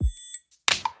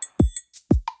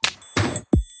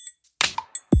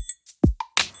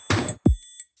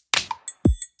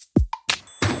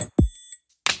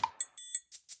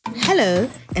Hello,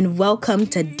 and welcome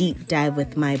to Deep Dive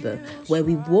with Maibo, where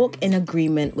we walk in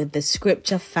agreement with the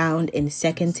scripture found in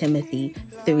 2 Timothy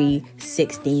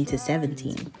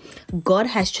 3:16-17. God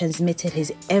has transmitted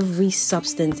his every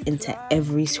substance into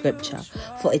every scripture,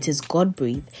 for it is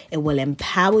God-breathed. It will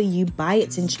empower you by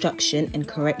its instruction and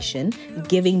correction,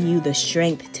 giving you the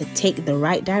strength to take the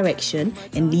right direction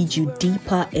and lead you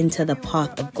deeper into the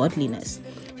path of godliness.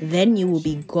 Then you will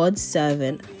be God's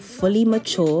servant, fully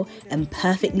mature and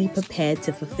perfectly prepared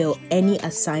to fulfill any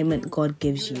assignment God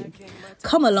gives you.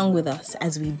 Come along with us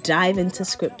as we dive into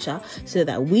scripture so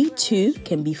that we too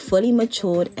can be fully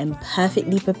matured and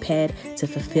perfectly prepared to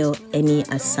fulfill any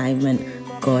assignment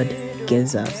God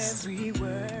gives us.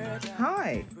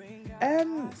 Hi.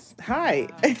 Hi.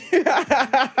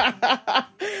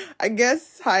 I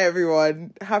guess, hi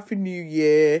everyone. Happy New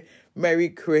Year. Merry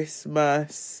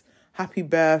Christmas. Happy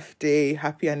birthday,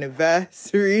 happy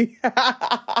anniversary.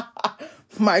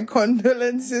 My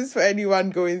condolences for anyone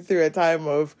going through a time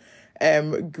of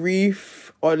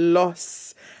grief or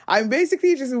loss. I'm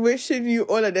basically just wishing you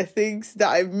all of the things that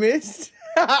I missed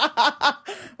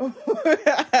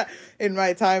in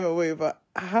my time away. But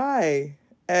hi.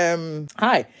 So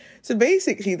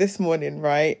basically this morning,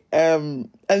 right? And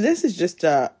this is just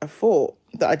a thought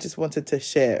that I just wanted to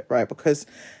share, right? Because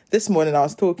this morning I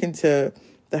was talking to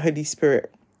the Holy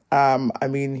Spirit.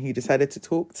 He decided to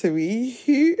talk to me.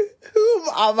 Whom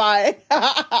am I?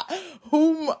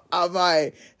 Whom am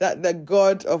I that the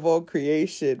God of all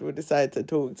creation would decide to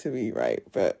talk to me, right?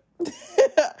 But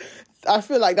I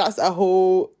feel like that's a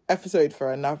whole episode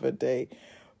for another day.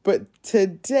 But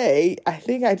today, I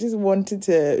think I just wanted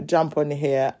to jump on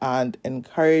here and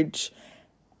encourage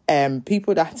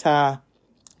people that are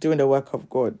doing the work of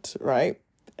God, right?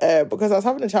 Because I was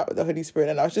having a chat with the Holy Spirit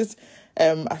and I was just,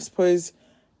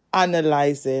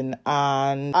 analyzing,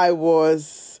 and I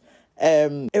was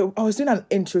doing an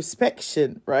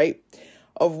introspection, right,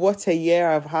 of what a year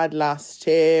I've had last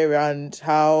year and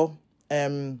how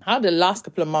the last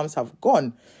couple of months have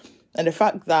gone, and the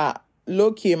fact that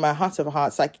low-key in my heart of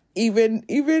hearts, like even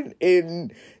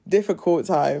in difficult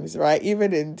times, right,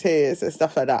 even in tears and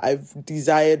stuff like that, I've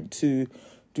desired to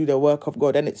do the work of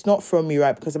God. And it's not from me,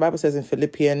 right? Because the Bible says in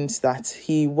Philippians that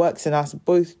he works in us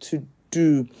both to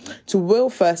will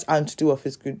first and to do of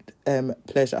his good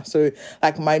pleasure. So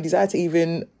like my desire to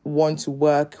even want to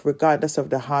work regardless of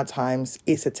the hard times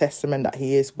is a testament that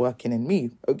he is working in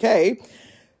me. Okay.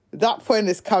 That point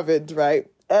is covered, right?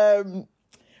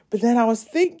 But then I was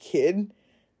thinking,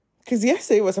 because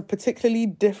yesterday was a particularly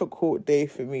difficult day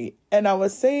for me. And I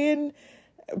was saying,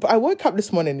 but I woke up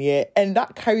this morning, and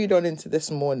that carried on into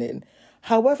this morning.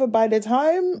 However, by the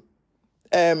time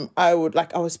I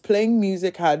was playing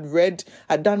music,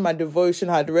 I'd done my devotion,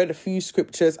 I had read a few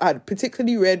scriptures, I had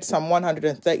particularly read Psalm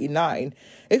 139.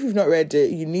 If you've not read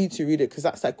it, you need to read it, because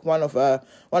that's like one of the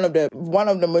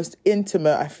most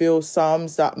intimate, I feel,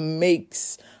 psalms that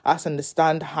makes us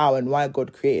understand how and why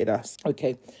God created us.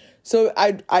 Okay, so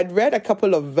I'd read a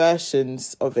couple of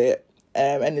versions of it.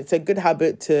 And it's a good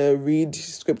habit to read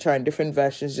scripture in different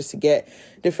versions just to get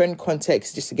different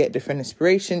context, just to get different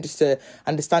inspiration, just to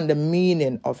understand the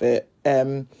meaning of it.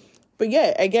 But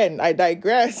yeah, again, I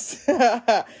digress.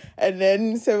 And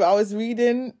then, so I was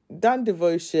reading, done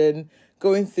devotion,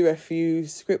 going through a few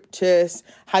scriptures,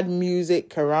 had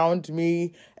music around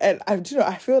me. And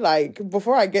I feel like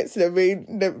before I get to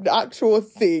the actual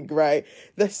thing, right,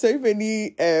 there's so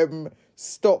many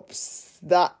stops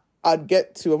that I'd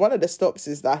get to. And one of the stops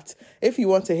is that if you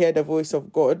want to hear the voice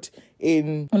of God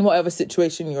in whatever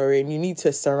situation you're in, you need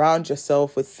to surround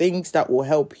yourself with things that will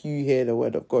help you hear the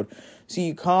word of God. So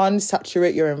you can't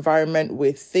saturate your environment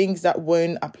with things that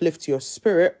won't uplift your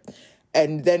spirit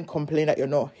and then complain that you're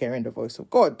not hearing the voice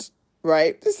of God,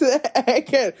 right? So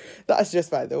again, that's just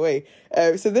by the way.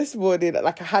 So this morning,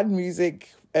 like I had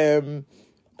music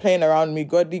playing around me,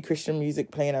 godly Christian music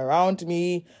playing around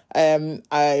me.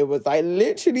 I was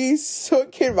literally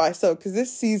soaking myself, because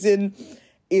this season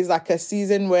is like a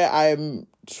season where I'm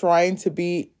trying to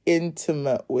be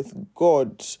intimate with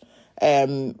God,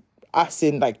 as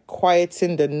in like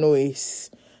quieting the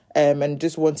noise, and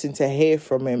just wanting to hear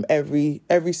from him every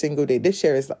single day. This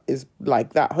year is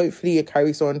like that. Hopefully it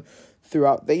carries on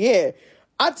throughout the year.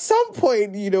 At some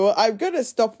point, I'm gonna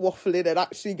stop waffling and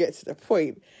actually get to the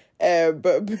point.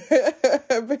 But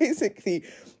basically,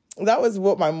 that was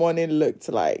what my morning looked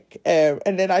like.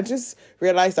 And then I just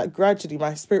realized that gradually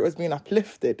my spirit was being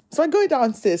uplifted. So I go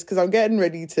downstairs because I'm getting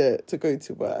ready to go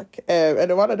to work. And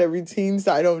then one of the routines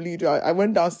that I normally do, I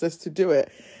went downstairs to do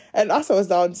it. And as I was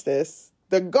downstairs,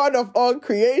 the God of all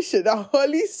creation, the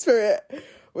Holy Spirit,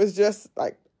 was just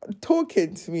like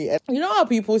talking to me. And you know how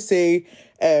people say,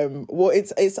 well,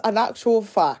 it's an actual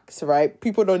fact, right?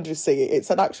 People don't just say it, it's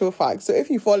an actual fact. So if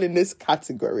you fall in this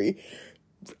category,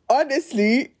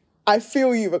 honestly, I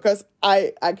feel you, because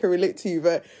I can relate to you.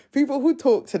 But people who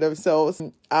talk to themselves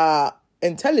are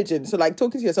intelligent. So like,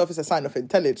 talking to yourself is a sign of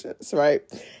intelligence, right?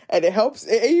 And it helps,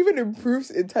 it even improves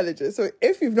intelligence. So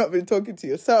if you've not been talking to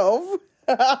yourself,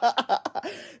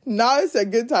 now is a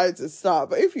good time to start.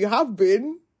 But if you have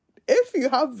been,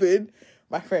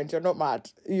 my friend, you're not mad.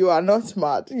 You are not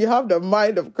mad. You have the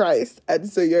mind of Christ, and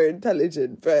so you're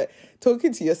intelligent. But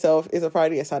talking to yourself is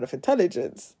apparently a sign of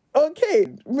intelligence.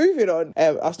 Okay, moving on.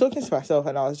 I was talking to myself,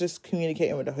 and I was just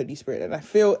communicating with the Holy Spirit. And I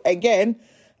feel, again,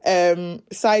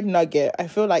 side nugget, I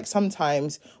feel like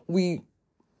sometimes we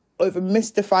over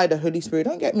mystify the Holy Spirit.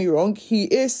 Don't get me wrong. He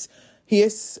is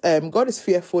God is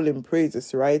fearful in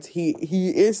praises, right? He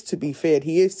is to be feared.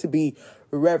 He is to be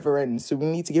reverend. So we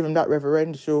need to give him that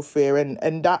reverential fear,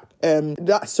 and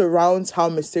that surrounds how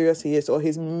mysterious he is, or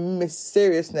his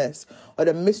mysteriousness, or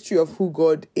the mystery of who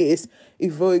God is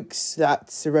evokes that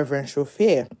reverential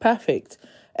fear. Perfect.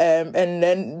 And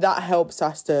then that helps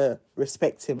us to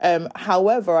respect him.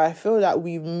 However, I feel that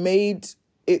we've made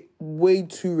it way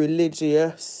too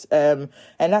religious, and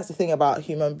that's the thing about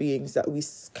human beings, that we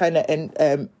kind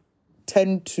of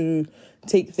tend to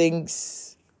take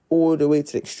things all the way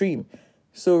to the extreme.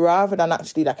 So rather than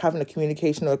actually like having a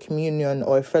communication or a communion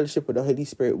or a fellowship with the Holy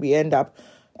Spirit, we end up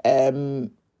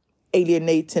alienating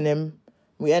him.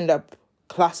 We end up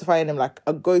classifying him like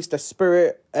a ghost, a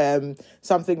spirit,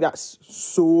 something that's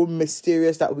so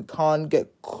mysterious that we can't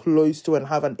get close to and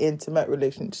have an intimate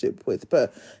relationship with.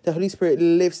 But the Holy Spirit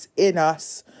lives in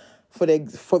us for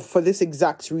this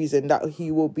exact reason, that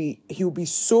he will be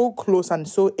so close and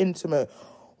so intimate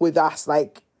with us,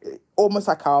 like almost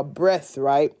like our breath,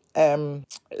 right?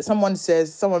 Someone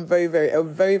very,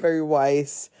 very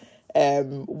wise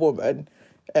woman,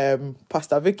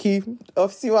 Pastor Vicky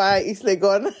of CY East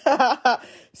Legon,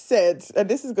 said, and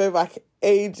this is going back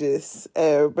ages,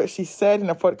 but she said in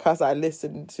a podcast I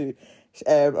listened to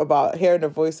about hearing the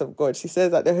voice of God, she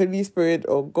says that the Holy Spirit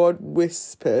or God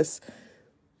whispers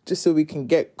just so we can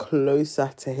get closer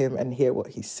to him and hear what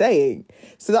he's saying.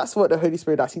 So that's what the Holy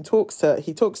Spirit does. He talks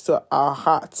to our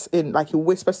hearts, in like he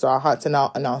whispers to our hearts and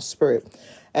our spirit.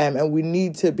 And we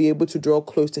need to be able to draw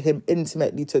close to him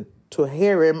intimately to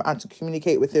hear him and to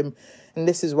communicate with him. And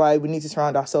this is why we need to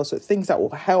surround ourselves with things that will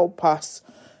help us,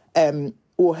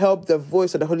 will help the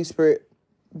voice of the Holy Spirit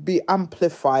be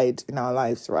amplified in our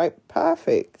lives, right?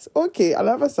 Perfect. Okay,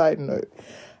 another side note.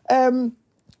 So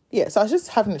I was just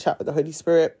having a chat with the Holy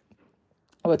Spirit.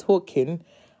 We're talking,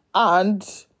 and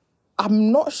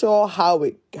I'm not sure how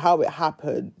it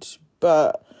happened,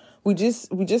 but we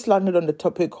just landed on the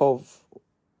topic of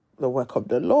the work of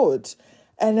the Lord.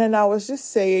 And then I was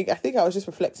just saying, I think I was just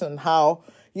reflecting on how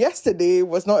yesterday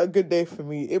was not a good day for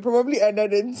me. It probably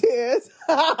ended in tears.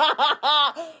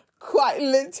 Quite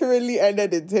literally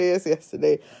ended in tears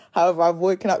yesterday. However, I've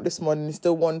woken up this morning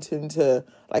still wanting to,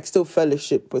 still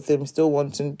fellowship with him, still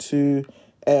wanting to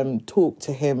talk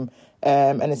to him.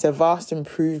 And it's a vast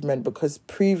improvement, because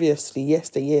previously,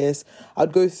 yesteryears,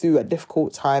 I'd go through a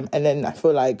difficult time and then I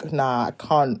feel like, I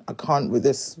can't with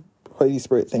this Holy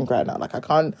Spirit thing right now. Like, I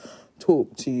can't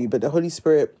talk to you. But the Holy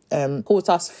Spirit calls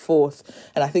us forth.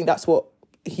 And I think that's what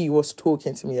he was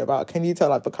talking to me about. Can you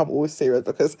tell I've become all serious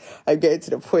because I'm getting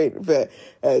to the point? But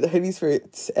the Holy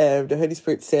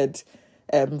Spirit said,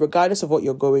 regardless of what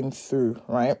you're going through,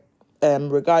 right?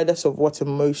 Regardless of what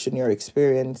emotion you're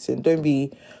experiencing, don't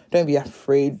be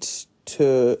afraid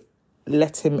to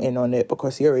let him in on it,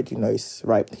 because he already knows,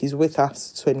 right? He's with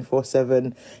us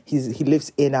 24/7. He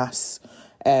lives in us.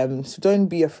 So don't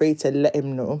be afraid to let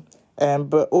him know.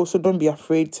 But also don't be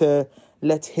afraid to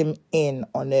let him in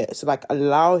on it. So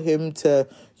allow him to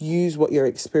use what you're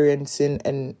experiencing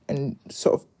and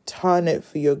sort of turn it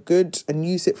for your good and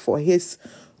use it for his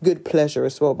good pleasure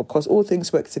as well, because all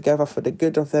things work together for the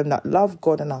good of them that love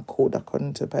God and are called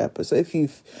according to purpose. So if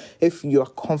you are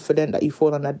confident that you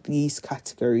fall under these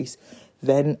categories,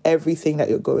 then everything that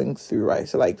you're going through, right?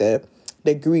 So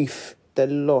the grief, the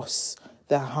loss,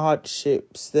 the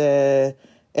hardships, the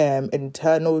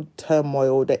internal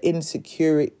turmoil, the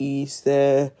insecurities,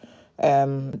 the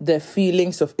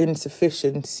feelings of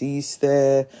insufficiencies,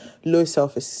 the low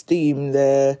self-esteem,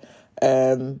 the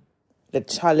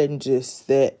challenges,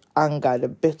 the anger, the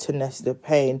bitterness, the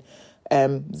pain,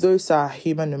 those are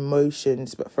human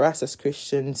emotions. But for us as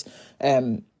Christians,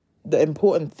 the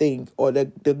important thing, or the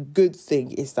good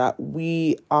thing, is that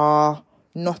we are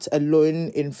not alone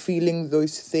in feeling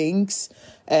those things.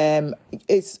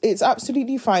 It's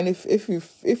absolutely fine if you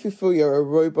feel you're a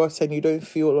robot and you don't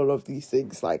feel all of these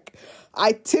things. Like,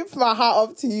 I tip my hat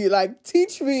off to you. Like,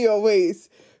 teach me your ways.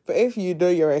 But if you know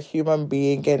you're a human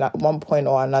being and at one point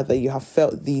or another you have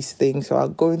felt these things or are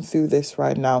going through this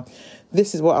right now,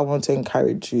 this is what I want to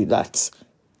encourage you, that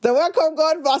the work of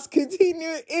God must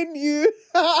continue in you.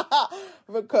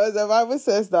 Because the Bible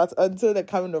says that until the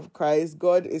coming of Christ,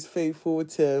 God is faithful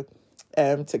to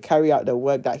carry out the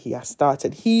work that he has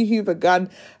started. He who began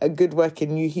a good work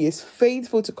in you, he is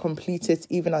faithful to complete it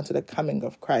even until the coming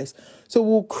of Christ. So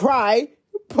we'll cry,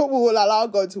 but we will allow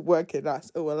God to work in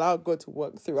us. We will allow God to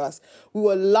work through us. We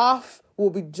will laugh. We'll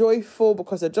be joyful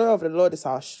because the joy of the Lord is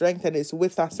our strength and it's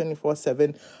with us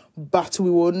 24/7. But we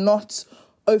will not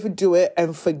overdo it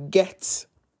and forget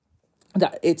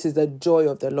that it is the joy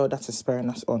of the Lord that is spurring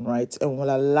us on, right? And we'll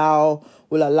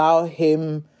allow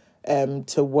him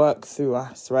to work through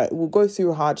us, right? We'll go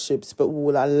through hardships, but we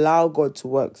will allow God to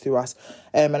work through us.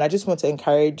 And I just want to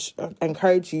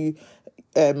encourage you,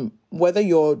 whether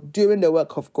you're doing the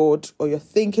work of God or you're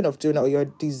thinking of doing it or you're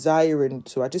desiring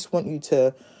to, I just want you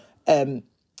to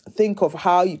think of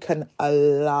how you can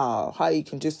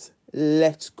just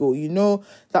let go. You know,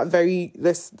 there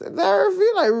are a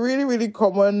few like really, really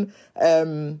common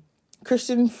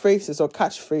Christian phrases or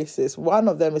catchphrases. One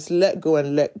of them is let go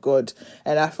and let God.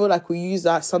 And I feel like we use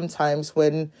that sometimes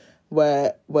when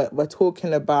we're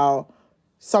talking about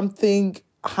something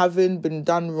having been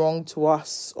done wrong to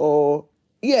us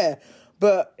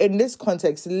but in this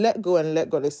context, let go and let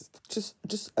God is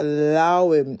just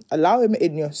allow him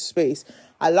in your space.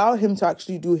 Allow him to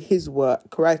actually do his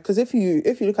work, right? Because if you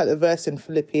look at the verse in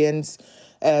Philippians,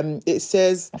 it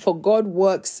says, "For God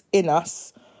works in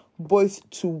us both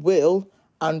to will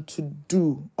and to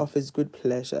do of his good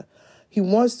pleasure." He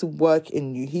wants to work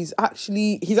in you. He's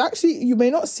actually, you may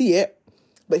not see it,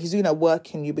 but he's doing a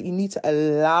work in you, but you need to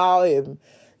allow him.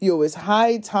 It's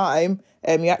high time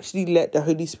you actually let the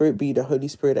Holy Spirit be the Holy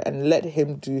Spirit and let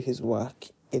him do his work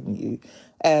in you.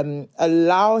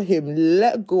 Allow him,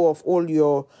 let go of all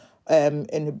your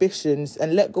inhibitions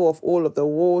and let go of all of the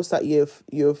walls that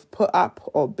you've put up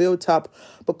or built up,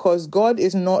 because God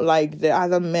is not like the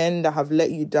other men that have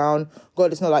let you down.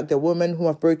 God is not like the woman who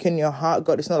have broken your heart.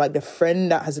 God is not like the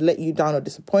friend that has let you down or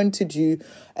disappointed you.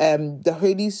 The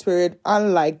Holy Spirit,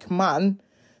 unlike man,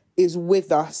 is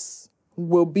with us,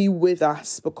 will be with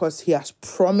us, because he has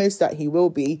promised that he will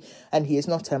be, and he is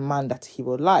not a man that he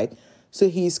will lie. So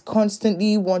he's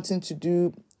constantly wanting to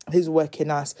do his work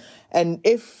in us. And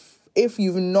if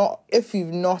you've not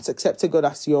accepted God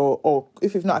as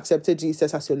if you've not accepted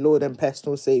Jesus as your Lord and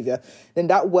personal Savior, then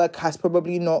that work has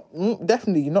probably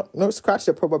definitely not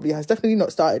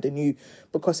started in you,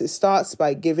 because it starts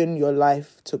by giving your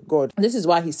life to God. This is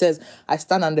why he says, I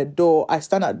stand at the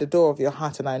door of your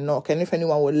heart and I knock, and if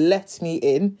anyone will let me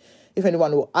in, if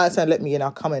anyone will answer and let me in,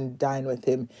 I'll come and dine with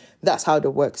him. That's how the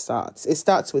work starts. It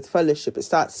starts with fellowship. It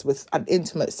starts with an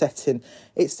intimate setting.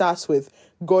 It starts with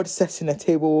God setting a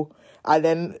table and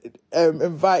then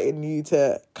inviting you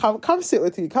to come sit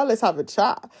with you. Come, let's have a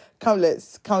chat. Come,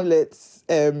 let's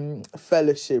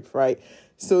fellowship, right?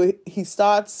 So he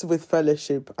starts with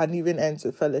fellowship and even ends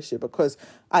with fellowship, because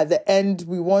at the end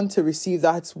we want to receive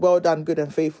that well done, good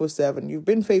and faithful servant. You've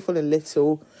been faithful in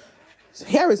little.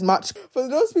 Here is much. For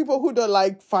those people who don't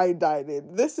like fine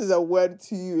dining, this is a word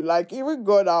to you. Like, even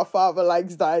God, our Father,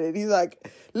 likes dining. He's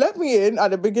like, let me in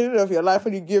at the beginning of your life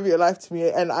when you give your life to me,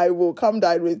 and I will come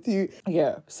dine with you.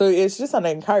 Yeah. So it's just an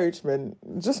encouragement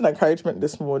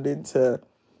this morning to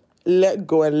let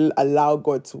go and allow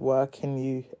God to work in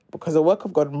you, because the work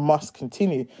of God must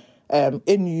continue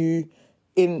in you,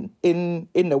 in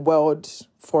the world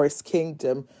for his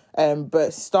kingdom.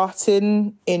 But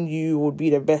starting in you would be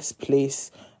the best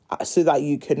place so that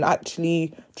you can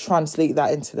actually translate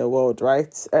that into the world,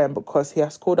 right? Because he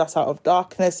has called us out of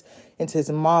darkness into his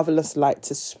marvelous light,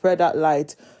 to spread that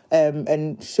light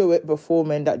and show it before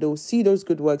men, that they'll see those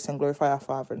good works and glorify our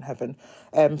Father in heaven.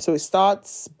 So it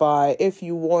starts by, if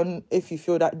you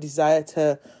feel that desire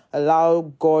to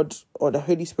allow God or the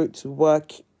Holy Spirit to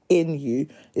work in you,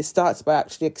 it starts by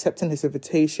actually accepting his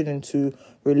invitation into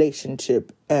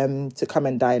relationship to come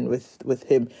and dine with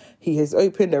him. He has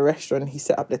opened a restaurant. He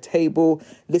set up the table.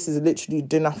 This is literally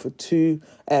dinner for two.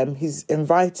 He's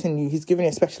inviting you. He's giving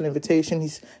you a special invitation.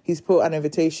 He's put an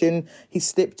invitation. He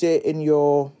slipped it in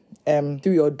your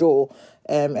through your door,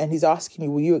 and he's asking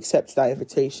you, will you accept that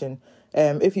invitation?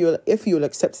 If you'll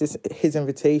accept his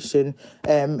invitation,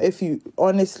 if you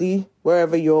honestly,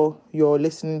 wherever you're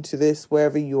listening to this,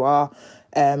 wherever you are,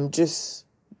 just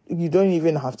you don't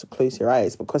even have to close your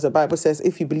eyes, because the Bible says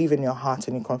if you believe in your heart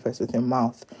and you confess with your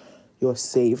mouth, you're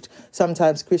saved.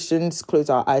 Sometimes Christians close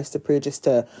our eyes to pray just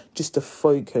to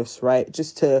focus, right?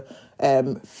 Just to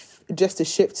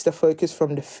shift the focus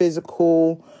from the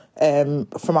physical,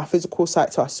 from our physical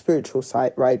side to our spiritual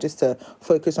side, right? Just to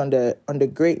focus on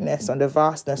the greatness, on the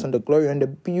vastness, on the glory, on the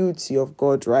beauty of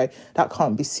God, right? That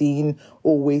can't be seen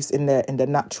always in the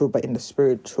natural, but in the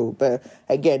spiritual. But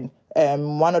again,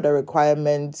 one of the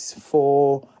requirements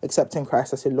for accepting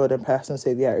Christ as your Lord and personal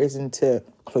Savior isn't to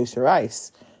close your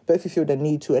eyes. But if you feel the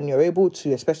need to and you're able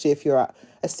to, especially if you're at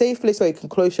a safe place where you can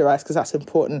close your eyes, because that's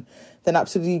important, then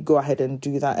absolutely go ahead and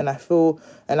do that. And I feel,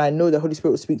 and I know the Holy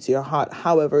Spirit will speak to your heart.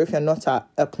 However, if you're not at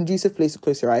a conducive place to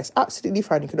close your eyes, absolutely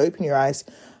fine. You can open your eyes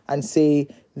and say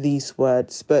these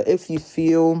words. But if you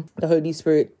feel the Holy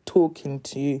Spirit talking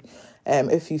to you,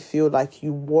 if you feel like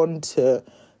you want to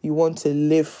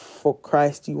live for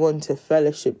Christ, you want to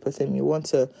fellowship with him, you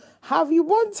want him to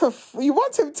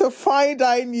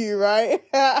find you, right?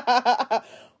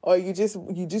 Or you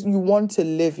want to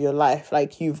live your life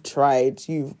like you've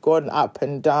gone up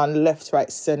and down, left,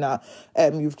 right, center.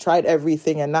 You've tried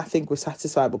everything and nothing will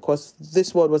satisfy, because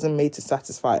this world wasn't made to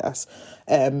satisfy us.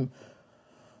 You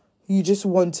just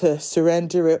want to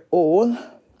surrender it all,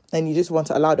 and you just want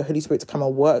to allow the Holy Spirit to come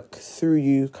and work through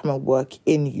you, come and work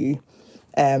in you.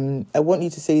 I want you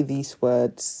to say these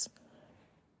words.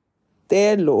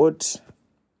 Dear Lord,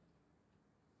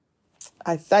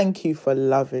 I thank you for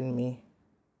loving me.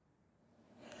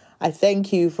 I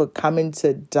thank you for coming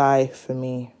to die for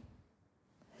me.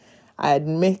 I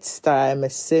admit that I am a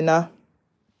sinner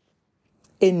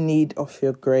in need of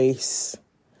your grace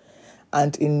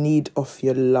and in need of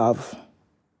your love.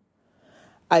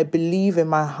 I believe in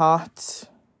my heart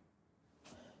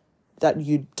that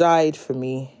you died for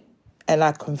me, and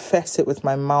I confess it with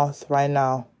my mouth right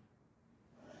now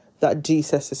that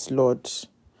Jesus is Lord.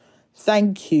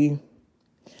 Thank you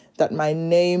that my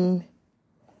name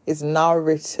is now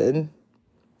written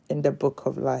in the book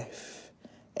of life.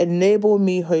 Enable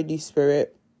me, Holy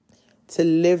Spirit, to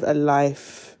live a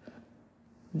life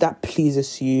that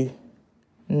pleases you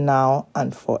now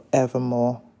and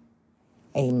forevermore.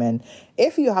 Amen.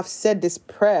 If you have said this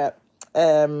prayer,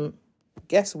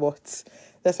 guess what?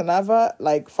 There's another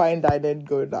fine dining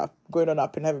going on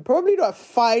up in heaven. Probably not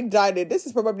fine dining. This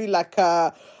is probably like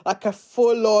a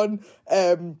full on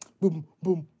boom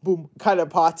boom boom kind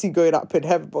of party going up in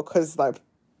heaven, because the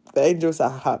angels are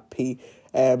happy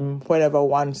whenever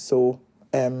one soul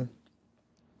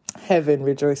heaven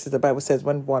rejoices. The Bible says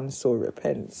when one soul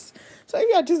repents. So if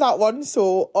you're just that one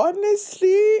soul,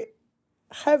 honestly,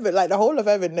 heaven, the whole of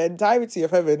heaven, the entirety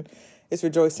of heaven is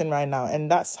rejoicing right now.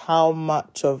 And that's how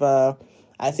much of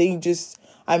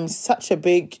I'm such a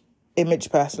big image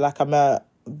person. I'm a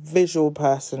visual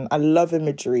person. I love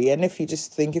imagery. And if you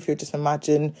just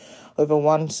imagine over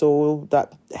one soul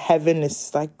that heaven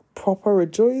is proper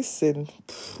rejoicing,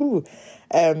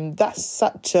 that's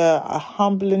such a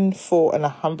humbling thought and a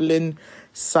humbling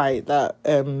sight that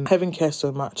heaven cares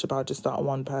so much about just that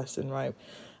one person, right?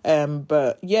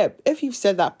 But yeah, if you've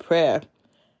said that prayer,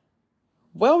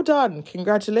 well done,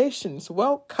 congratulations,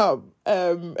 welcome,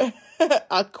 Akwaba.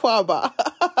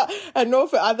 I know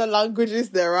for other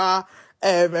languages there are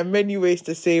many ways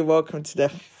to say welcome to the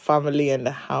family and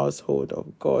the household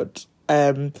of God.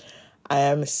 I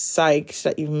am psyched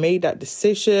that you've made that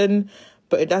decision,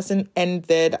 but it doesn't end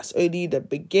there. That's only the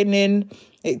beginning.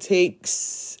 It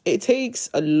takes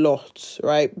a lot,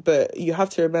 right? But you have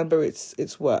to remember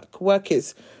it's work. Work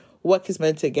is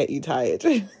meant to get you tired.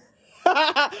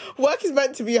 Work is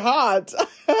meant to be hard.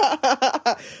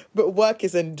 But work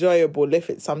is enjoyable if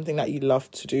it's something that you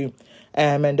love to do.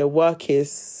 And the work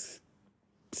is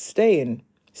staying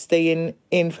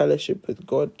in fellowship with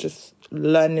God, just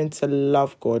learning to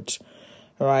love God,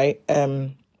 right?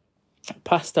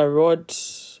 Pastor Rod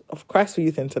of Christ for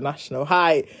Youth International,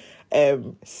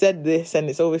 said this, and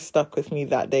it's always stuck with me,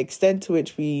 that the extent to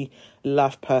which we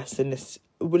love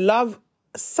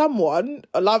someone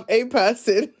or love a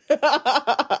person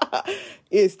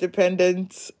is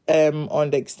dependent on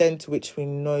the extent to which we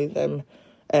know them.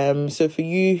 So for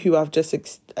you who have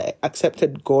just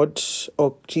accepted God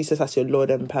or Jesus as your Lord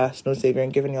and personal Savior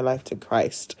and given your life to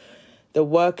Christ, the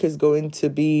work is going to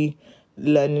be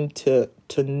learning to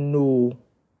know,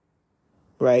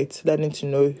 right? Learning to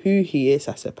know who he is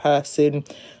as a person,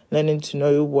 learning to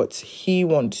know what he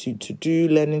wants you to do,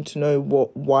 learning to know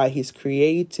why he's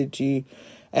created you,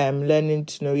 learning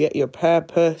to know your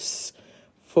purpose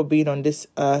for being on this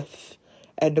earth.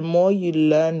 And the more you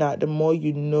learn that, the more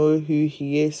you know who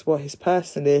he is, what his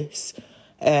person is,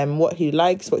 what he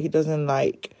likes, what he doesn't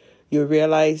like, you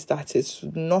realize that it's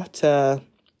not a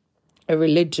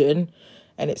religion,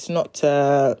 and it's not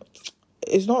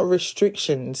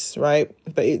restrictions, right?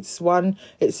 But it's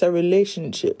a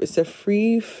relationship. It's a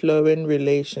free-flowing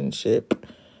relationship.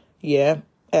 Yeah.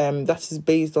 That is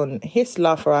based on his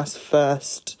love for us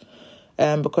first.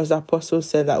 Because the apostle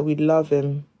said that we love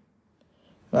him,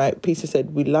 right? Peter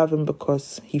said we love him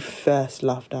because he first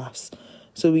loved us.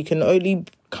 So we can only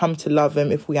come to love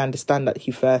him if we understand that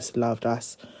he first loved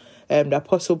us. The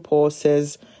apostle Paul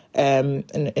says in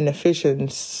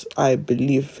Ephesians, I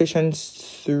believe,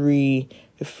 Ephesians 3,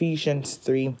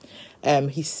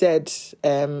 he said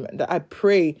that I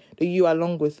pray that you,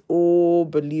 along with all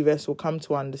believers, will come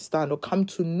to understand or come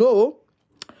to know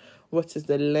what is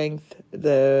the length,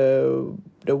 the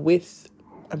width,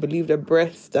 I believe the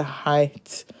breadth, the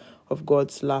height of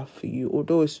God's love for you.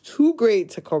 Although it's too great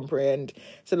to comprehend.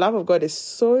 So the love of God is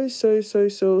so, is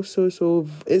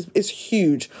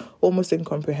huge, almost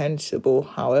incomprehensible.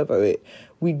 However,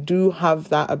 we do have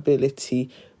that ability.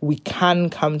 We can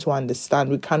come to understand.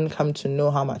 We can come to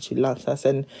know how much he loves us.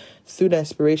 And through the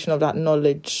inspiration of that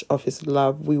knowledge of his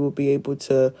love, we will be able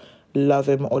to love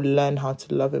him or learn how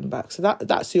to love him back. So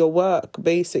that's your work,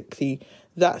 basically.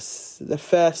 That's the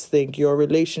first thing, your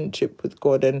relationship with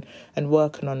God and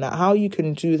working on that. How you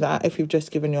can do that if you've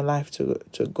just given your life to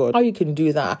God. How you can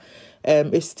do that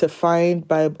is to find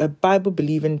a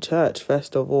Bible-believing church,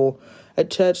 first of all. A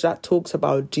church that talks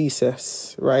about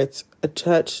Jesus, right? A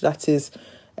church that is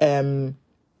not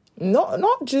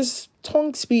just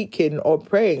tongue speaking or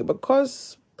praying,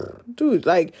 because dude,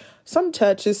 like, some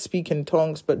churches speak in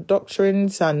tongues, but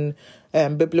doctrines and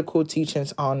biblical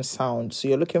teachings aren't sound. So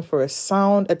you're looking for a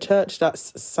church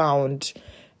that's sound,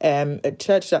 a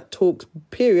church that talks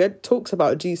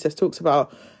about Jesus, talks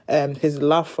about his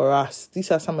love for us. These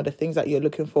are some of the things that you're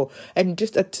looking for. And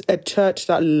just a church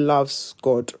that loves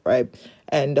God, right?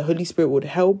 And the Holy Spirit would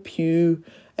help you.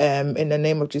 In the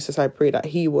name of Jesus, I pray that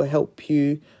he will help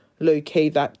you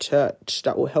locate that church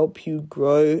that will help you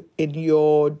grow in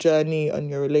your journey and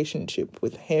your relationship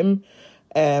with him.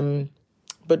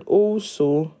 But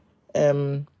also,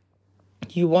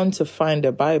 you want to find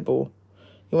a Bible.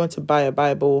 You want to buy a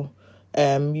Bible.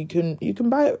 You can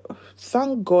buy.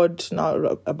 Thank God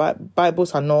now,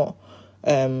 Bibles are not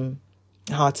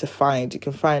hard to find. You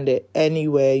can find it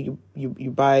anywhere you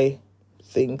buy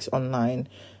things online.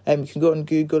 You can go on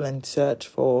Google and search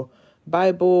for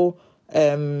Bible.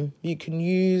 You can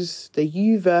use the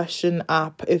YouVersion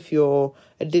app if you're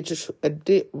a digital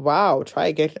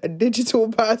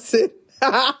person.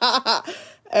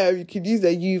 You can use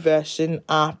the YouVersion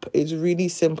app. It's really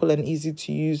simple and easy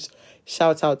to use.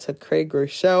 Shout out to Craig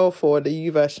Rochelle for the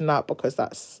YouVersion app, because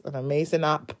that's an amazing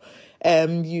app.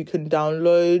 You can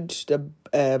download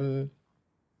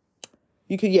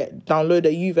download the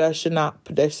YouVersion app.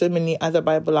 There's so many other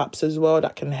Bible apps as well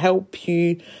that can help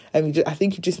you. And I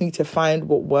think you just need to find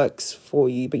what works for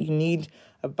you. But you need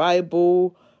a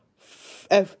Bible,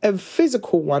 a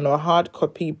physical one or a hard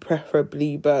copy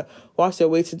preferably. But whilst you're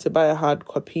waiting to buy a hard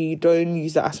copy, don't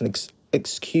use that as an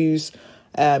excuse.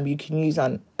 You can use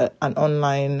an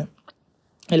online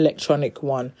electronic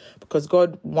one, because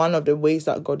one of the ways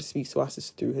that God speaks to us is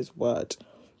through his word.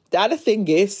 The other thing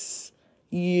is,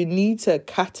 you need to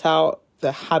cut out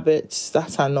the habits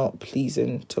that are not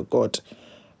pleasing to God,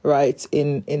 right?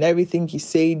 In everything you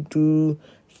say, do,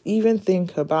 even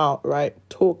think about, right?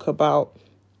 Talk about,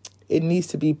 it needs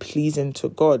to be pleasing to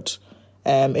God.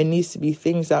 It needs to be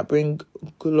things that bring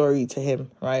glory to him,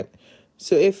 right?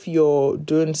 So if you're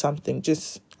doing something,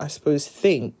 just, I suppose,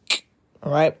 think,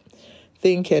 right?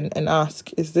 Think and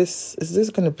ask, is this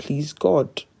going to please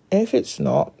God? And if it's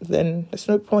not, then there's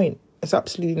no point. It's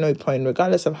absolutely no point,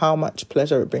 regardless of how much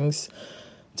pleasure it brings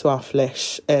to our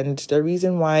flesh. And the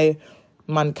reason why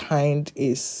mankind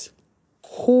is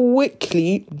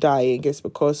quickly dying is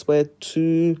because we're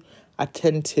too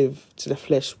attentive to the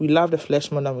flesh. We love the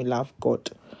flesh more than we love God.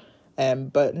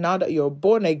 But now that you're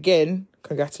born again,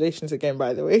 congratulations again,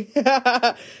 by the way,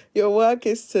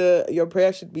 your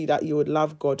prayer should be that you would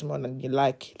love God more than you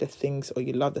like the things, or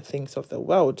you love the things of the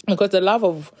world. Because the love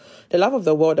of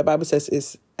the world, the Bible says,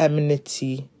 is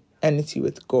enmity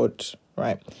with God,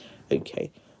 right?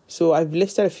 Okay. So I've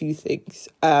listed a few things.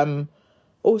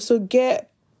 Also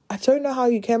I don't know how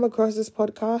you came across this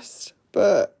podcast,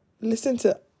 but listen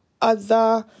to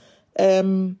other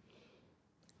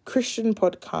Christian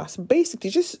podcasts. Basically,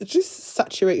 just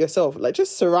saturate yourself, like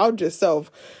just surround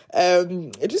yourself.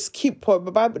 Just keep pouring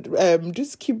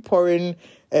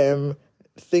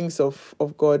things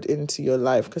of God into your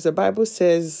life, because the Bible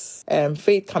says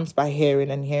faith comes by hearing,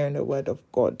 and hearing the word of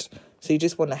God. So you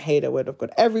just want to hear the word of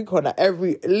God. Every corner,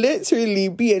 literally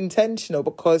be intentional,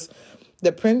 because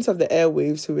the prince of the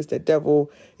airwaves, who is the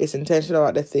devil, is intentional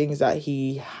about the things that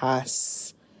he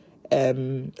has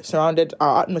surrounded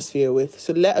our atmosphere with.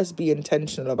 So let us be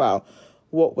intentional about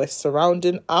what we're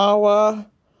surrounding our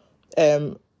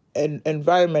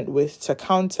environment with to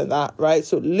counter that, right?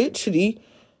 So literally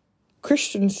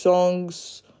Christian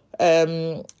songs,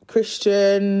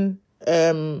 Christian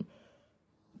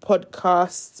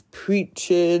podcasts,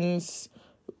 preachings,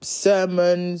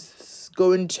 sermons,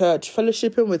 going church,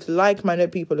 fellowshipping with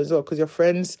like-minded people as well, because your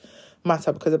friends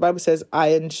matter, because the Bible says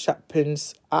iron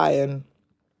sharpens iron.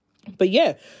 But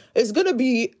yeah, it's gonna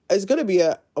be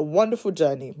a wonderful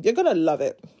journey. You're gonna love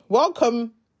it.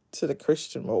 Welcome to the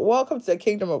Christian world. Welcome to the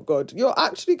kingdom of God. You're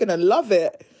actually gonna love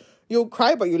it. You'll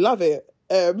cry, but you love it.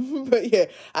 But yeah,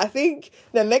 I think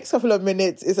the next couple of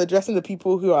minutes is addressing the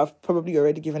people who have probably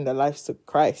already given their lives to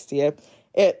Christ. Yeah,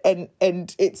 and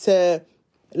it's a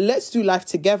let's do life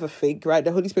together thing, right?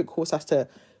 The Holy Spirit calls us to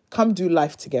come do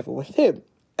life together with Him.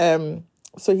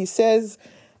 So He says,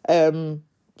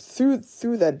 through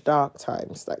the dark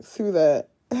times, like through the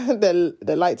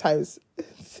light times,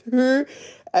 through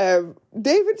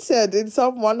David said in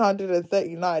Psalm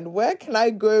 139, where can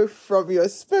I go from your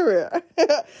spirit?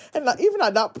 And even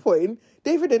at that point,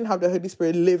 David didn't have the Holy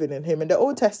Spirit living in him. In the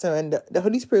Old Testament, the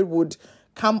Holy Spirit would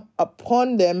come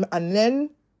upon them and then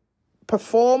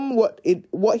perform what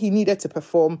he needed to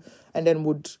perform, and then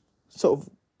would sort of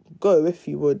go, if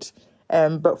you would.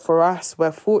 But for us,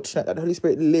 we're fortunate that the Holy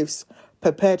Spirit lives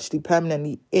perpetually,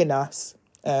 permanently in us,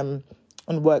 and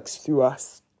works through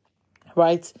us,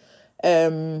 right?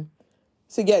 So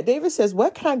yeah, David says,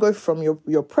 where can I go from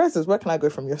your presence? Where can I go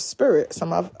from your spirit?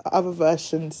 Some other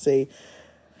versions say,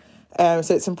 so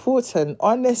it's important,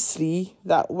 honestly,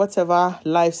 that whatever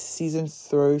life season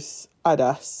throws at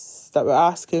us, that we're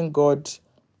asking God,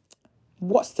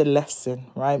 what's the lesson,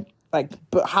 right? Like,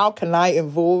 but how can I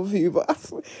involve you?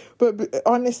 But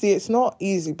honestly, it's not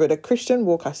easy. But a Christian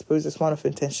walk, I suppose, is one of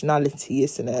intentionality,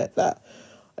 isn't it? That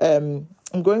I'm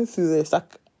going through this,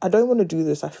 like, I don't want to do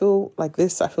this. I feel like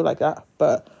this. I feel like that.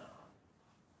 But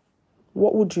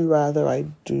what would you rather I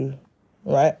do,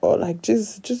 right? Or like,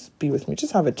 just be with me.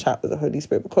 Just have a chat with the Holy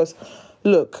Spirit. Because,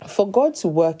 look, for God to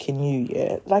work in you,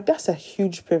 yeah, like that's a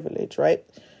huge privilege, right?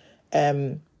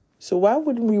 So why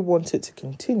wouldn't we want it to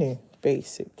continue,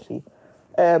 basically?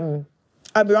 I'll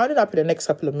be rounding up in the next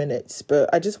couple of minutes,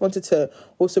 but I just wanted to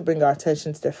also bring our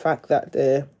attention to the fact that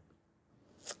the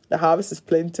harvest is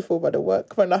plentiful, but the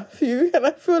workmen are few. And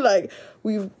I feel like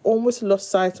we've almost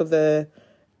lost sight of the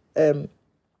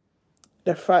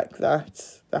fact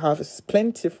that the harvest is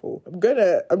plentiful.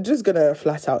 I'm just gonna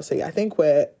flat out say, I think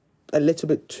we're a little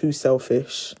bit too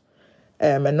selfish,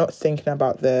 and not thinking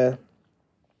about the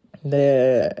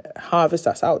harvest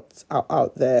that's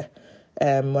out there.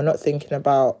 We're not thinking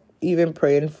about even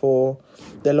praying for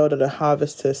the Lord of the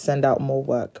harvest to send out more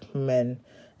workmen.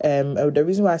 The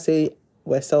reason why I say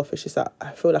we're selfish is that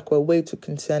I feel like we're way too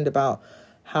concerned about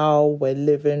how we're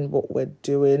living, what we're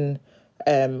doing,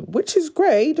 which is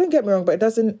great, don't get me wrong, but it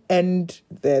doesn't end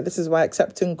there. This is why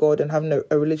accepting God and having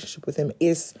a relationship with Him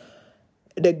is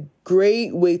the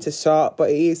great way to start,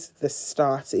 but it is the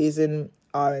start. It isn't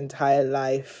our entire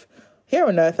life. Here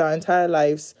on earth, our entire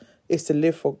lives is to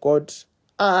live for God,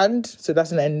 and so it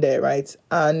doesn't end there, right?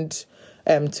 And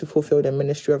to fulfill the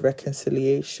ministry of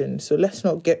reconciliation. So let's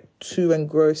not get too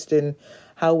engrossed in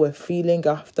how we're feeling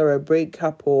after a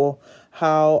breakup or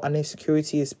how an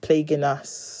insecurity is plaguing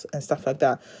us and stuff like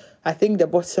that. I think the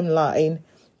bottom line,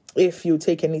 if you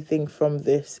take anything from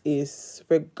this, is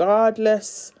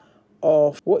regardless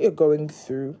of what you're going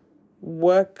through,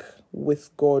 work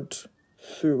with God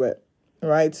through it,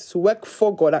 right? So work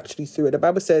for God actually through it. The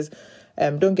Bible says,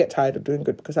 don't get tired of doing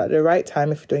good, because at the right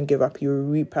time, if you don't give up, you will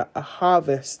reap a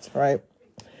harvest, right?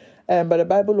 But the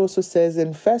Bible also says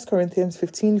in 1 Corinthians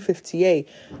 15:58,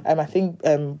 I think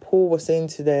Paul was saying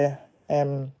to the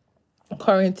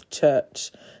Corinth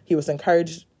church, he was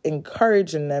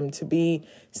encouraging them to be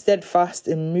steadfast,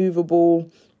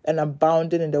 immovable, and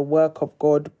abounding in the work of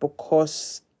God,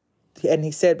 because you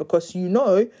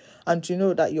know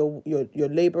that your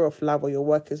labor of love or your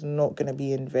work is not going to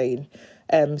be in vain.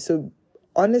 So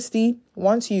honestly,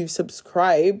 once you've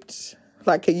subscribed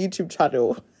like a YouTube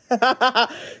channel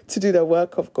to do the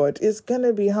work of God, it's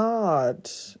gonna be hard.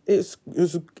 It's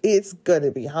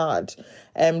gonna be hard.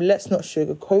 Let's not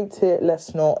sugarcoat it.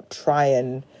 Let's not try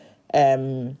and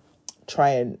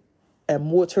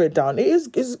water it down.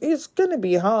 It's gonna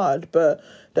be hard, but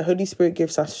the Holy Spirit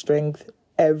gives us strength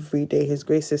every day. His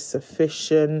grace is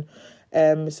sufficient.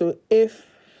 So if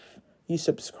you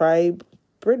subscribe,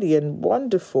 brilliant,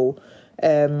 wonderful,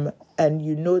 and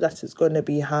you know that it's going to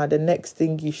be hard, the next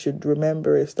thing you should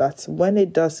remember is that when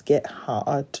it does get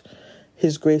hard,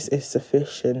 His grace is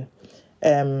sufficient.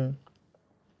 1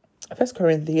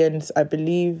 Corinthians, I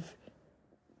believe,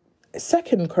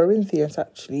 2 Corinthians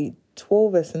actually,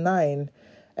 12 verse 9,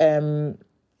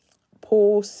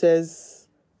 Paul says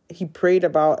he prayed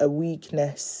about a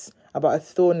weakness, about a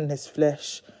thorn in his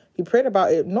flesh. He prayed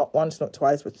about it not once, not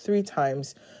twice, but 3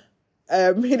 times.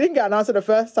 He didn't get an answer the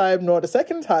first time, nor the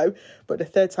second time, but the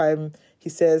third time he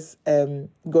says,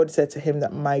 God said to him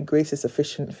that my grace is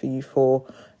sufficient for you, for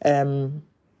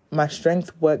my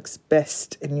strength works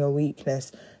best in your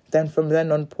weakness. Then from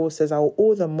then on, Paul says, I will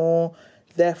all the more,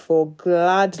 therefore,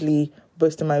 gladly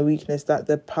boast in my weakness, that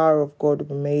the power of God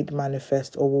will be made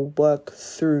manifest, or will work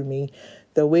through me.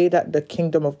 The way that the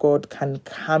kingdom of God can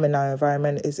come in our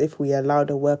environment is if we allow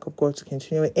the work of God to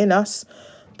continue in us,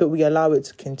 but we allow it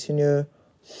to continue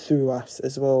through us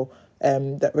as well.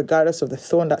 That regardless of the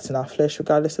thorn that's in our flesh,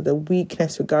 regardless of the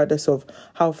weakness, regardless of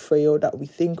how frail that we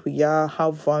think we are,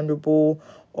 how vulnerable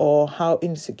or how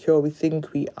insecure we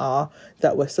think we are,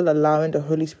 that we're still allowing the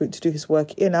Holy Spirit to do His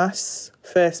work in us.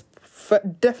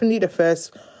 Definitely the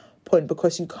first point,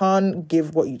 because you can't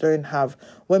give what you don't have.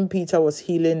 When Peter was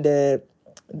healing the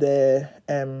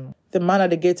man at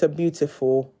the gate of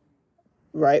Beautiful,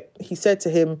 right? He said to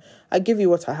him, I give you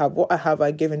what I have. What I have,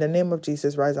 I give. In the name of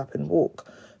Jesus, rise up and walk.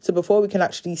 So before we can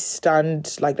actually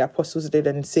stand like the apostles did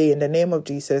and say, in the name of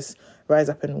Jesus, rise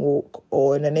up and walk,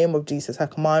 or in the name of Jesus, I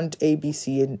command A, B,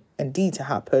 C, and D to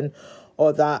happen,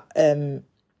 or that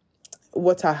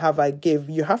what I have, I give.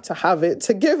 You have to have it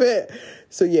to give it.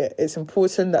 So yeah, it's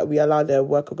important that we allow the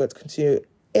work of God to continue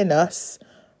in us,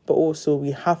 but also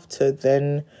we have to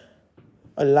then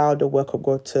allow the work of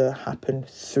God to happen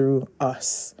through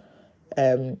us.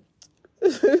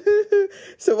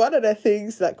 So one of the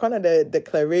things, like one of the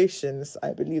declarations,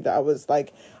 I believe that I was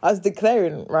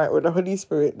declaring, right, with the Holy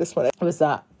Spirit this morning, was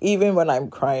that even when I'm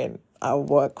crying, I'll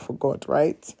work for God,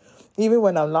 right? Even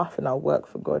when I'm laughing, I'll work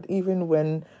for God. Even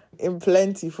when in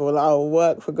plentiful, I'll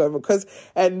work for God.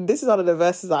 And this is one of the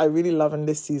verses that I really love in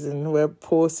this season, where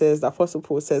the Apostle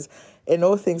Paul says, in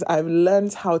all things, I've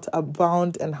learned how to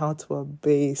abound and how to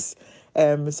abase.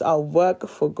 So I'll work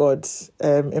for God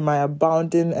in my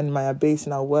abounding and my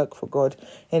abasing. I'll work for God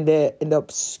in the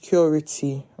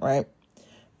obscurity, right?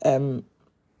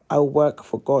 I'll work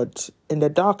for God in the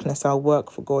darkness. I'll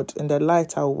work for God in the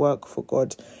light. I'll work for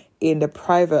God in the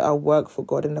private. I'll work for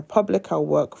God in the public. I'll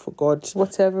work for God.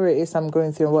 Whatever it is I'm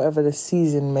going through, whatever the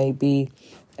season may be,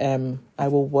 I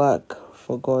will work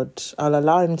for God. I'll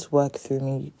allow Him to work through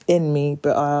me, in me,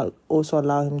 but I'll also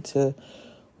allow Him to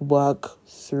work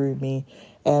through me.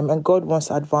 And God wants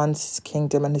to advance His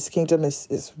kingdom, and His kingdom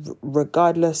is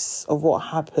regardless of what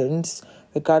happens,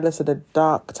 regardless of the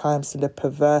dark times and the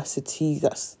perversity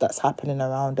that's happening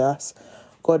around us,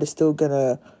 God is still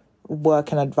gonna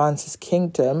work and advance His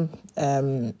kingdom.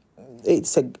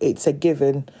 It's a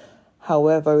given.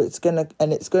 However, it's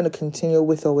gonna continue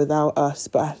with or without us.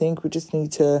 But I think we just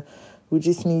need to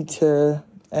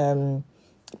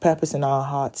purpose in our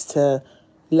hearts to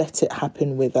let it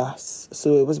happen with us.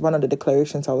 So it was one of the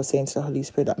declarations I was saying to the Holy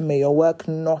Spirit, that may your work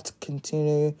not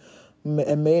continue,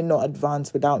 may not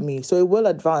advance without me. So it will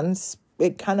advance.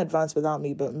 It can advance without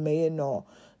me, but may it not.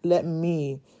 Let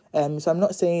me. So I'm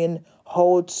not saying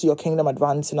hold your kingdom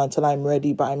advancing until I'm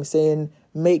ready, but I'm saying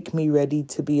make me ready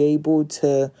to be able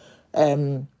to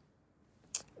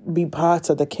be part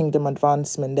of the kingdom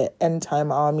advancement, the end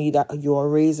time army that you're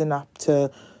raising up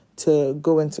to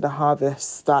go into the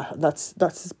harvest.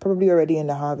 That's probably already in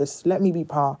the harvest. Let me be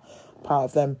part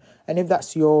of them. And if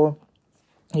that's your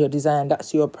desire and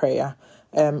that's your prayer,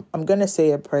 I'm going to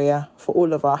say a prayer for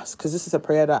all of us, because this is a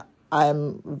prayer that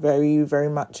I'm very, very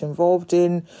much involved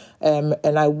in. And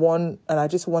I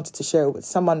just wanted to share it with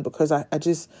someone, because I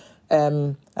just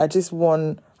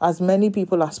want as many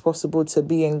people as possible to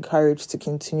be encouraged to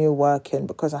continue working,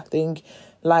 because I think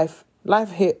life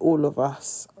hit all of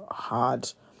us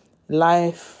hard.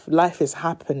 Life is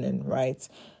happening, right?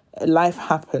 Life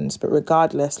happens, but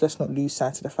regardless, let's not lose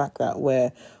sight of the fact that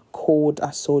we're called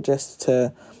as soldiers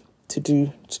to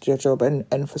do your job.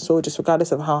 And for soldiers,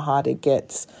 regardless of how hard it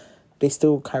gets, they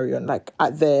still carry on, like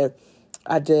at the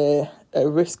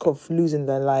risk of losing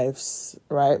their lives,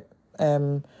 right?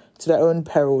 To their own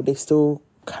peril, they still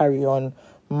carry on,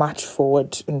 march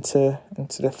forward into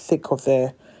the thick of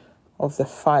the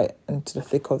fight, into the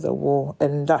thick of the war.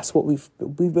 And that's what we've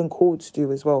been called to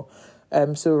do as well.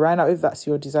 So right now, if that's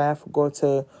your desire for God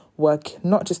to work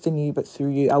not just in you but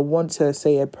through you, I want to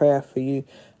say a prayer for you,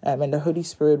 and the Holy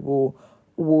Spirit will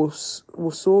will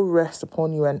so rest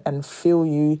upon you and fill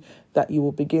you that you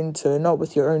will begin to, not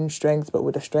with your own strength, but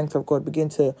with the strength of God, begin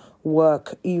to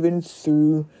work even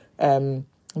through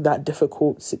that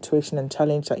difficult situation and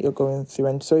challenge that you're going through.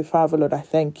 And so, Father, Lord, I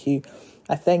thank you.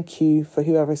 I thank you for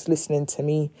whoever is listening to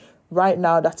me right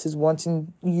now that is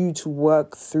wanting you to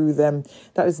work through them,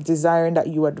 that is desiring that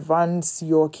you advance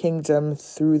your kingdom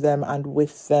through them and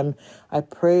with them. I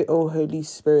pray, O Holy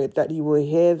Spirit, that you will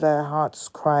hear their hearts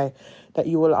cry, that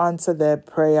you will answer their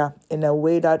prayer in a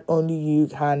way that only you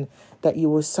can, that you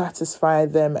will satisfy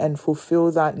them and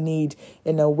fulfill that need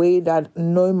in a way that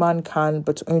no man can,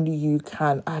 but only you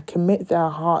can. I commit their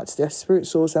hearts, their spirit,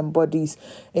 souls, and bodies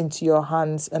into your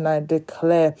hands, and I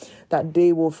declare that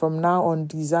they will from now on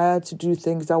desire to do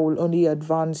things that will only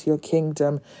advance your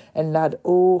kingdom, and that,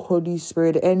 oh Holy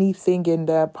Spirit, anything in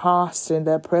their past, in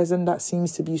their present that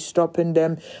seems to be stopping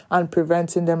them and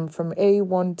preventing them from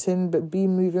wanting, but be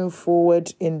moving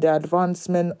forward in the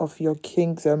advancement of your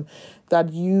kingdom,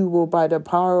 that you will, by the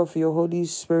power of your Holy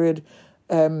Spirit,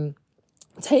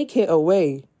 take it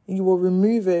away. You will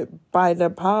remove it by the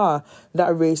power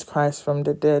that raised Christ from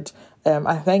the dead.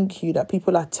 I thank you that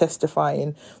people are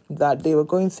testifying that they were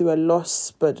going through a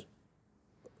loss, but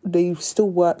they still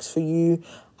works for you,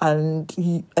 and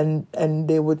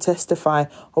they would testify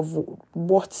of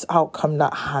what outcome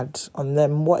that had on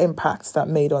them, what impacts that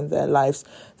made on their lives,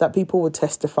 that people would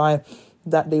testify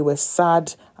that they were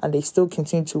sad and they still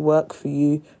continue to work for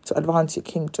you to advance your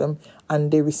kingdom,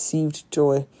 and they received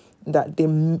joy, that they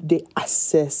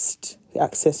accessed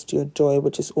your joy,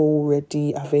 which is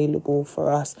already available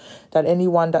for us, that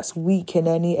anyone that's weak in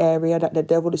any area that the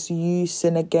devil is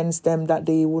using against them, that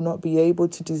they will not be able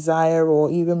to desire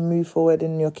or even move forward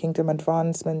in your kingdom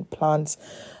advancement plans.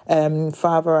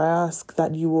 Father, I ask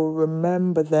that you will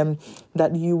remember them,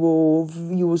 that you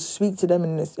will speak to them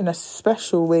in a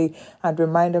special way and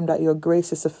remind them that your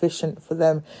grace is sufficient for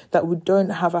them, that we don't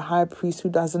have a high priest who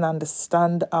doesn't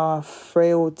understand our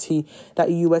frailty, that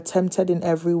you were tempted in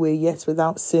every way yet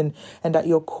without sin, and that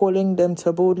you're calling them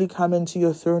to boldly come into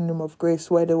your throne room of grace,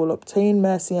 where they will obtain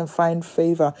mercy and find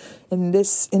favor in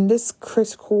this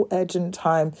critical, urgent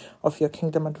time of your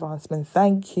kingdom advancement.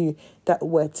 Thank you that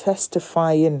we're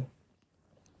testifying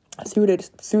through this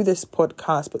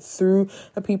podcast, but through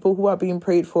the people who are being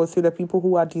prayed for, through the people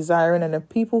who are desiring, and the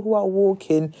people who are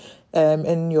walking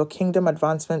in your kingdom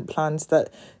advancement plans,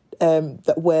 that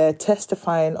we're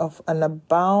testifying of an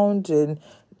abounding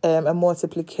a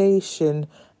multiplication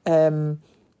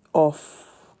of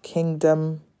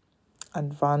kingdom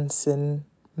advancing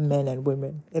men and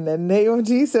women. In the name of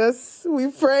Jesus,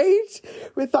 we prayed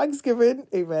with thanksgiving.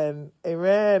 Amen.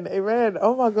 Amen. Amen.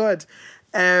 Oh my God.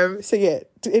 So yeah,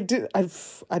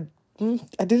 I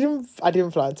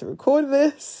didn't plan to record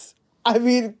this. I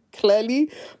mean,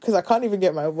 clearly, because I can't even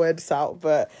get my words out.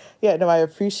 But yeah, no, I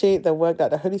appreciate the work that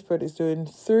the Holy Spirit is doing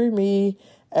through me.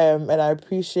 And I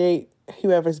appreciate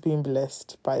whoever's being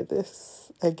blessed by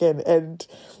this again. And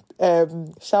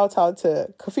shout out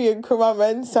to Kofi and Nkrumah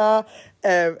Mensah.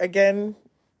 Again,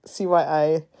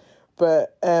 CYI.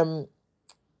 But I'm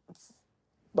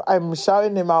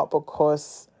shouting him out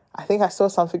because I think I saw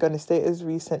something on his status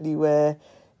recently where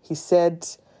he said,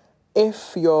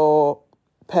 if your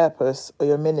purpose or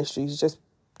your ministry is just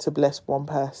to bless one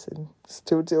person,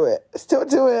 still do it. Still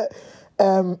do it.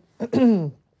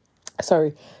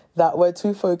 Sorry, that we're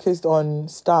too focused on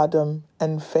stardom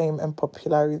and fame and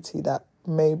popularity, that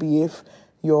maybe if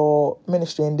your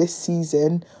ministry in this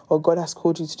season, or God has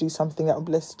called you to do something that will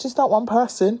bless just that one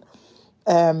person,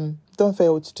 don't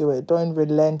fail to do it. Don't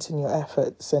relent in your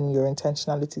efforts and your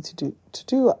intentionality to do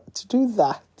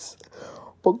that,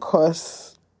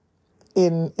 because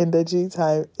in due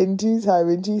time, in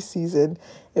due season,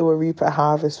 it will reap a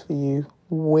harvest for you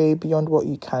way beyond what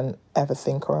you can ever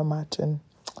think or imagine.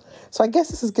 So I guess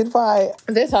this is goodbye.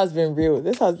 This has been real.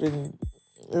 It's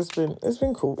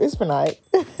been cool. It's been alright.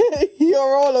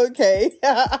 You're all okay.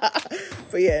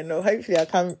 But yeah, no, hopefully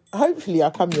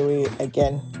I'll come your way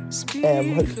again.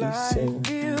 Hopefully soon.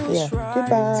 Yeah.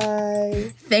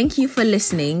 Goodbye. Thank you for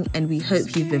listening, and we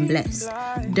hope you've been blessed.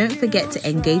 Don't forget to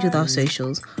engage with our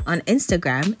socials. On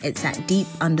Instagram, it's at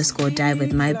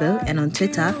deep_dive_with_mybo, and on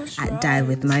Twitter at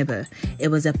dive_with_mybo. It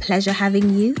was a pleasure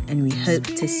having you, and we hope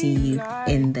to see you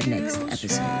in the next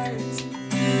episode.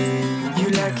 You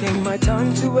like hang my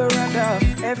tongue to a rudder.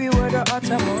 Every word of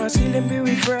utterance, healing be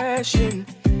refreshing.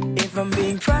 If I'm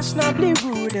being fashionably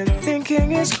rude and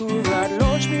thinking it's cool, God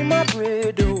launch me my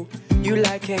bread, oh. You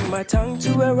like hang my tongue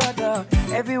to a rudder.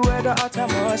 Every word of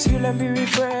utterance, healing be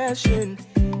refreshing.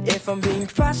 If I'm being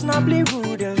fashionably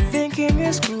rude and thinking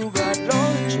it's cool, God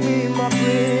launch me my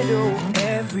bread, oh.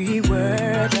 every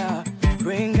word I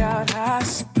bring out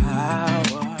has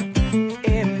power.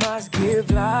 It must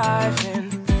give life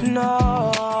and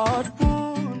no.